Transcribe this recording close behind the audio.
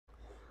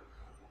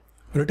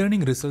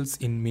Returning results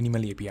in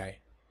Minimal API.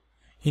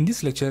 In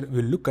this lecture,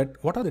 we'll look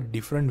at what are the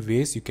different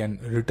ways you can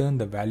return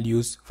the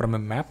values from a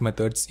map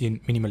methods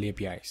in Minimal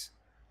APIs.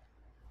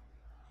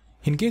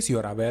 In case you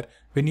are aware,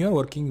 when you are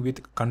working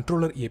with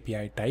controller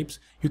API types,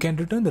 you can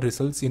return the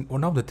results in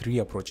one of the three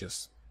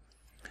approaches.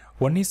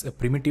 One is a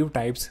primitive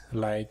types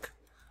like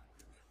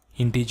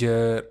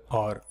integer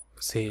or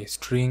say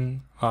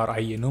string or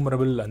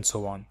IEnumerable and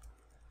so on.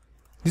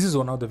 This is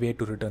one of the way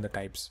to return the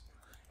types.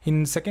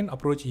 In second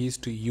approach is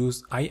to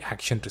use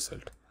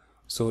IActionResult.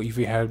 So if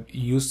we have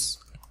use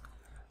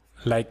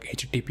like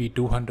HTTP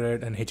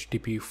 200 and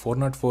HTTP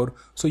 404,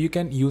 so you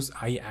can use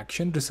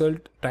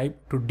IActionResult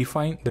type to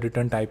define the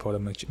return type of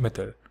the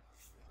method.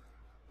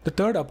 The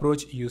third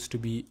approach used to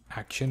be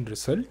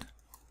ActionResult,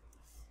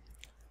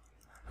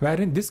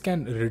 wherein this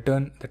can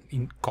return that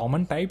in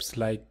common types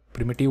like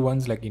primitive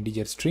ones like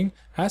integer string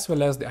as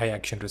well as the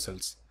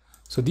IActionResults.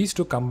 So these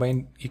two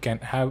combined you can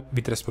have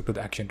with respect to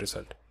the action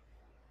result.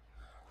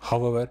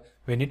 However,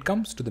 when it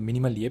comes to the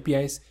minimal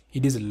APIs,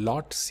 it is a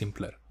lot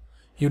simpler.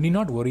 You need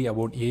not worry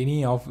about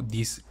any of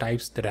these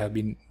types that have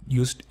been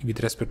used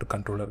with respect to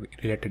controller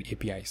related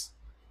APIs.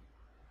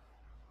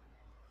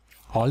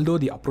 Although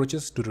the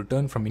approaches to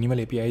return from minimal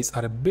APIs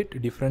are a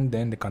bit different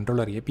than the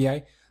controller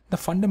API, the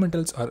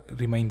fundamentals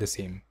remain the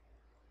same.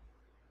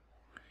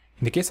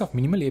 In the case of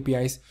minimal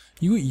APIs,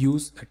 you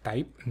use a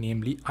type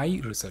namely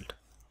IResult.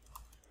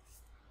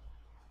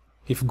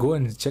 If you go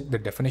and check the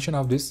definition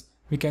of this,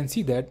 we can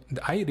see that the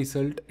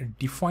IResult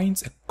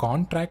defines a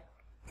contract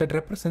that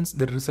represents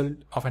the result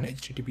of an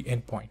HTTP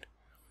endpoint.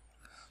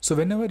 So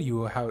whenever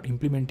you are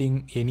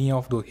implementing any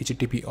of those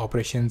HTTP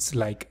operations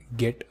like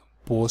get,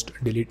 post,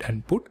 delete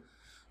and put,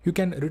 you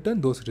can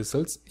return those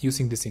results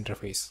using this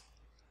interface.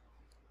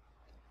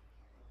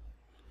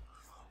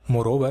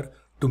 Moreover,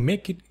 to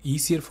make it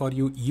easier for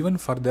you even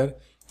further,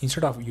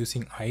 instead of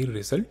using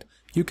IResult,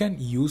 you can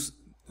use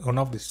one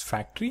of this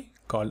factory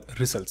called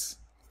results.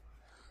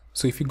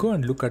 So if you go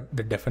and look at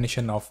the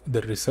definition of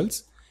the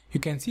results, you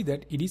can see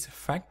that it is a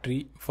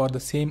factory for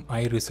the same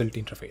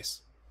IResult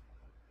interface.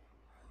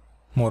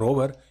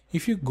 Moreover,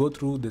 if you go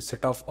through the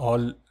set of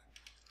all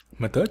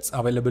methods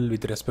available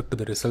with respect to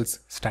the results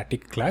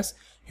static class,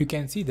 you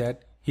can see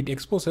that it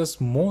exposes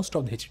most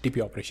of the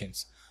HTTP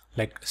operations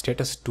like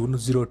status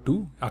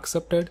 202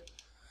 accepted.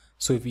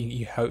 So if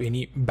you have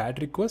any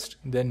bad request,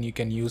 then you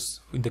can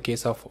use in the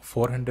case of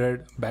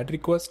 400 bad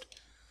request.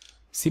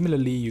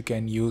 Similarly, you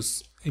can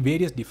use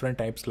various different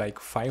types like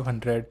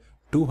 500,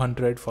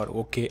 200 for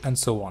OK and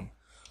so on.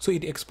 So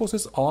it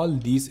exposes all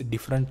these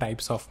different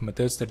types of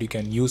methods that you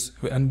can use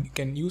and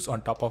can use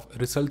on top of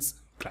results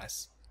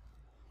class.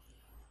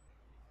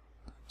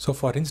 So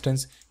for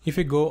instance, if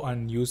you go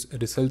and use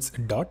results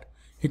dot,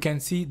 you can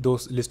see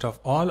those list of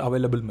all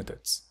available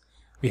methods.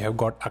 We have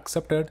got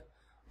accepted,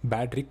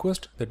 bad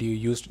request that you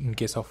used in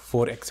case of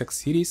 4xx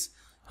series,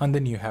 and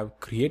then you have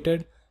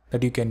created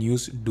that you can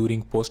use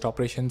during post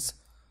operations.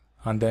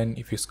 And then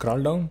if you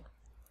scroll down,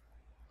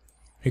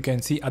 you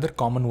can see other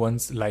common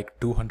ones like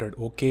 200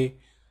 OK,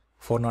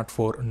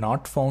 404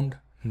 not found,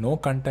 no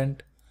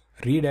content,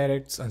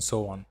 redirects and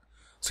so on.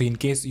 So in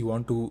case you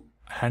want to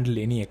handle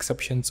any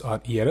exceptions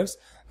or errors,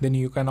 then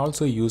you can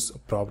also use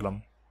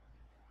problem.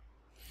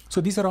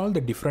 So these are all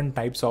the different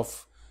types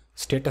of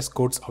status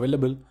codes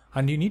available,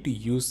 and you need to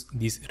use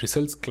this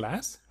results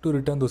class to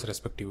return those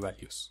respective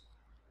values.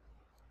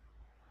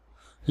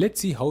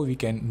 Let's see how we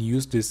can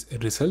use this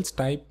results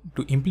type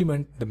to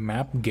implement the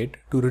map get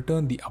to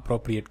return the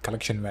appropriate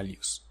collection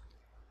values.